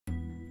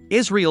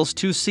Israel's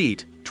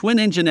two-seat,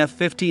 twin-engine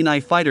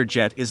F-15I fighter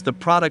jet is the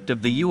product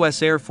of the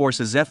U.S. Air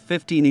Force's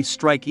F-15I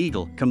Strike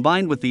Eagle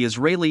combined with the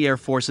Israeli Air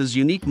Force's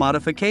unique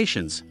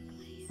modifications.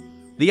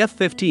 The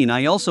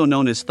F-15I, also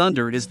known as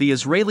Thunder, is the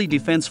Israeli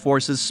Defense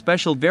Forces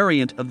special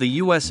variant of the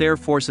U.S. Air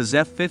Force's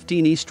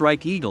F-15I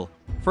Strike Eagle,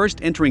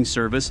 first entering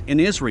service in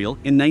Israel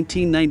in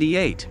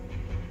 1998.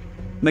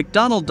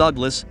 McDonnell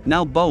Douglas,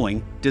 now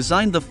Boeing,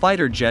 designed the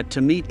fighter jet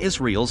to meet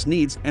Israel's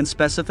needs and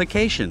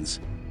specifications.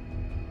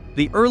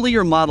 The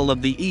earlier model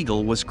of the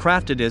Eagle was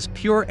crafted as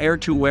pure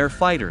air-to-air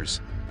fighters.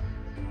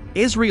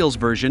 Israel's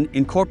version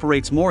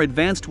incorporates more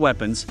advanced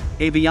weapons,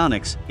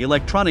 avionics,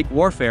 electronic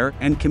warfare,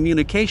 and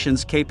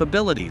communications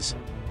capabilities.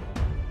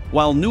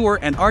 While newer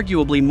and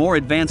arguably more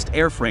advanced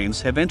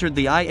airframes have entered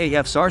the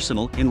IAF's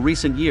arsenal in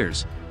recent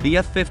years, the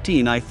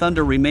F-15I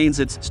Thunder remains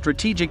its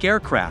strategic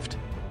aircraft.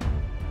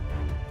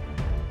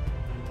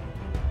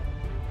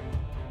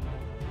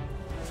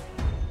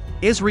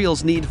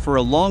 Israel's need for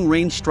a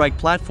long-range strike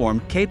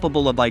platform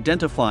capable of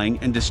identifying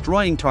and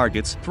destroying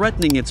targets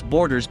threatening its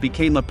borders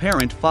became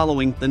apparent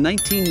following the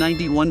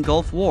 1991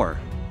 Gulf War.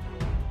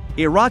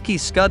 Iraqi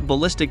Scud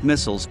ballistic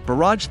missiles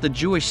barraged the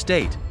Jewish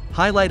state,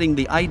 highlighting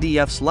the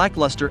IDF's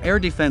lackluster air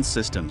defense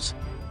systems.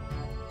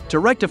 To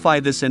rectify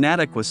this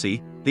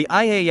inadequacy, the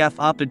IAF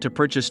opted to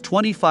purchase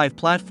 25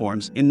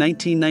 platforms in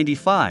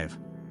 1995.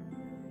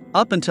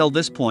 Up until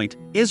this point,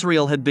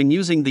 Israel had been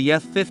using the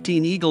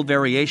F-15 Eagle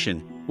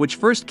variation, which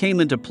first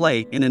came into play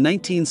in a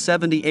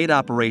 1978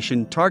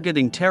 operation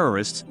targeting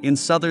terrorists in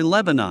southern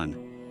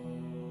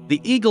Lebanon.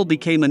 The Eagle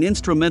became an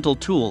instrumental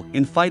tool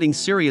in fighting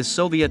Syria's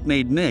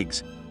Soviet-made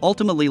MiGs,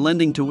 ultimately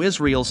lending to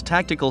Israel's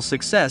tactical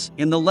success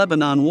in the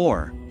Lebanon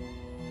War.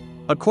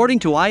 According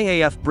to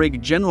IAF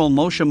Brig General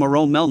Moshe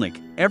Maron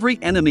Melnik, every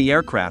enemy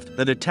aircraft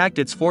that attacked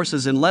its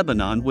forces in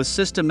Lebanon was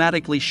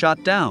systematically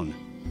shot down.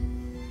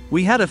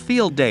 We had a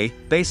field day,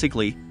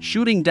 basically,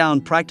 shooting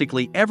down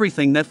practically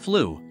everything that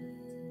flew.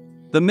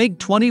 The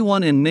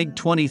MiG-21 and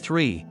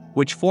MiG-23,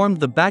 which formed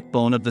the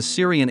backbone of the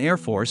Syrian Air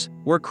Force,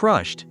 were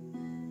crushed.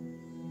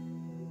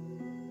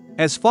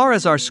 As far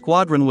as our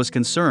squadron was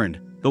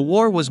concerned, the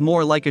war was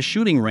more like a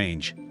shooting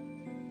range.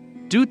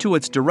 Due to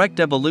its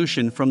direct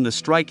evolution from the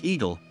Strike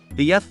Eagle,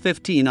 the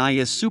F-15I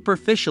is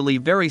superficially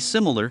very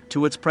similar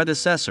to its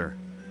predecessor.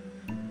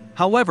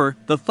 However,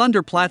 the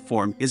Thunder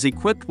platform is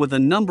equipped with a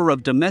number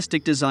of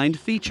domestic-designed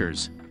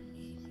features.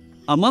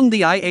 Among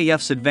the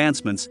IAF's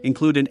advancements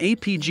include an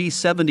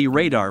APG-70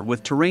 radar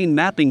with terrain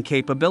mapping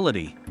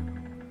capability.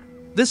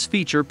 This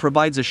feature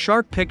provides a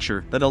sharp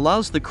picture that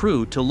allows the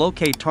crew to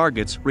locate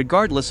targets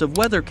regardless of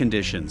weather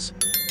conditions.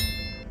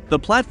 The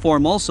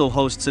platform also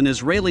hosts an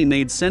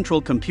Israeli-made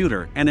central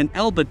computer and an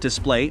Elbit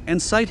display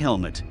and sight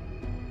helmet.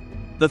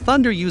 The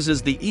Thunder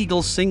uses the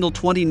Eagle's single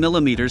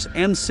 20mm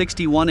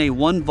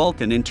M61A1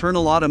 Vulcan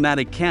internal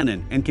automatic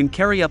cannon and can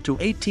carry up to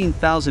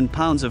 18,000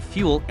 pounds of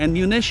fuel and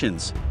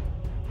munitions.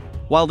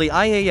 While the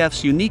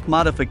IAF's unique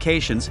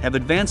modifications have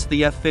advanced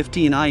the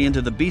F-15I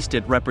into the beast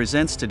it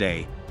represents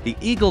today, the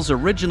Eagle's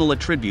original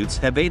attributes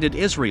have aided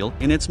Israel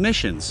in its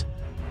missions.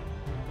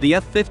 The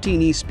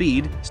F-15I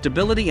speed,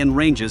 stability and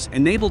ranges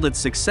enabled its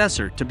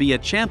successor to be a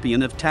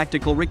champion of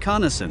tactical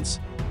reconnaissance.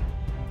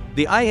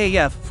 The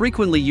IAF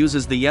frequently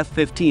uses the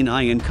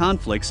F-15I in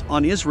conflicts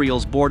on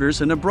Israel's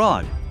borders and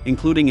abroad,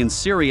 including in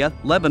Syria,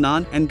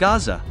 Lebanon and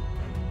Gaza.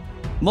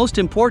 Most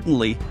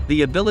importantly,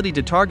 the ability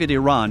to target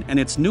Iran and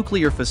its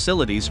nuclear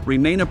facilities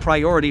remain a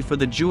priority for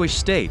the Jewish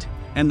state,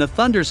 and the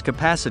Thunder's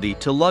capacity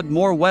to lug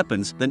more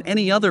weapons than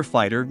any other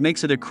fighter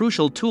makes it a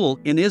crucial tool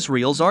in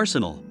Israel's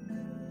arsenal.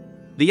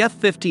 The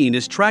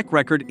F-15's track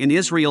record in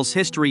Israel's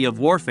history of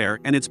warfare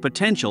and its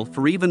potential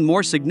for even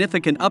more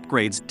significant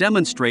upgrades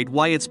demonstrate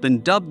why it's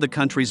been dubbed the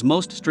country's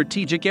most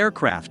strategic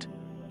aircraft.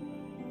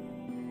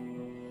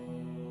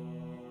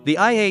 The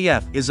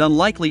IAF is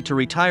unlikely to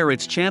retire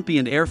its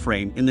championed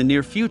airframe in the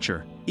near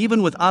future,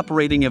 even with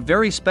operating a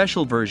very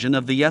special version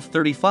of the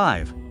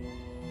F-35.